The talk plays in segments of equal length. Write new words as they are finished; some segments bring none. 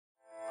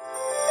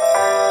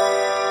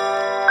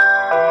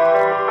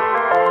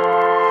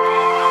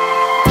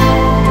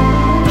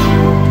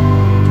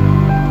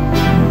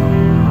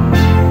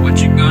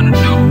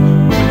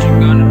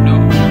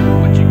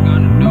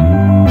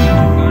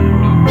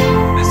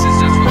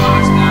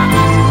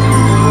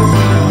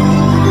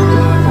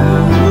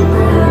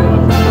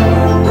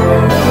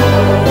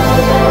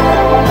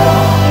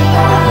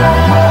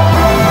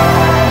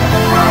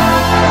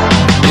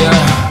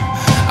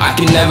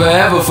never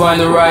ever find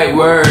the right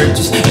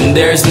words, and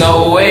there's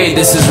no way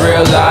this is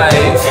real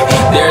life.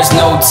 There's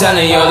no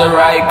telling you're the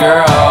right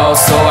girl,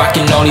 so I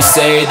can only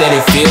say that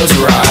it feels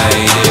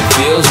right. It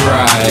feels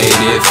right,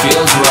 it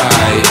feels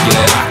right.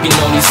 Yeah, I can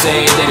only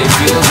say that it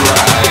feels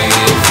right.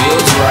 It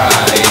feels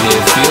right,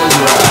 it feels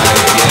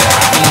right. Yeah,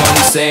 I can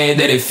only say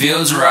that it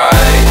feels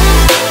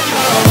right.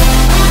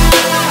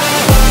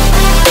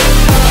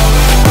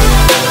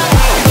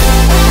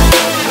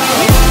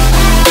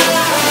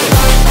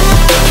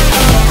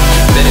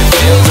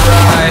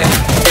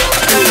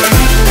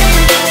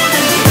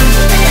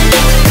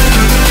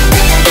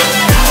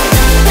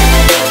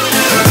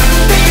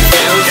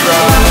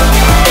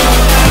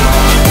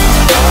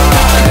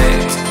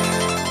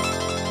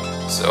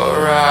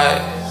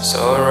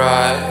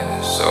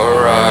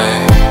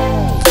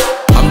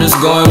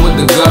 Going with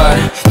the gut,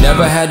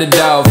 never had a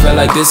doubt, felt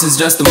like this is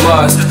just a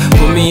must.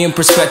 Put me in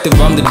perspective,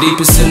 I'm the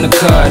deepest in the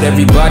cut.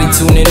 Everybody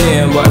tuning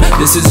in, but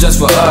this is just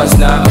for us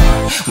now.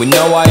 We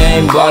know I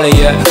ain't ballin'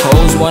 yet,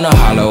 hoes wanna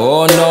holler,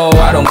 oh no,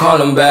 I don't call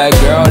them back.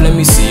 Girl, let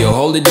me see you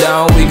hold it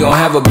down, we gon'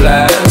 have a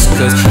blast.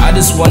 Cause I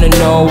just wanna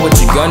know what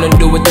you gonna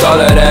do with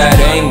all of that.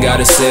 Ain't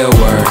gotta say a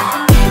word,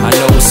 I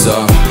know what's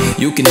up,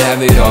 you can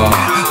have it all.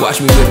 Watch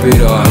me rip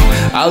it off,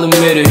 I'll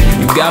admit it,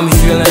 you got me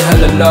feeling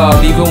hella love.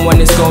 Even when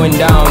it's going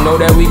down, know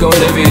that we gon'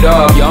 live it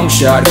up. Young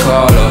shot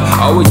caller,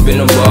 always been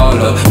a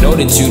baller. Know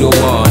that you the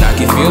one, I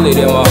can feel it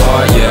in my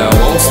heart. Yeah, I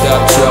won't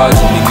stop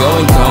charging, we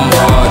going come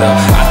harder.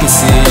 I can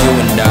see you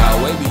and I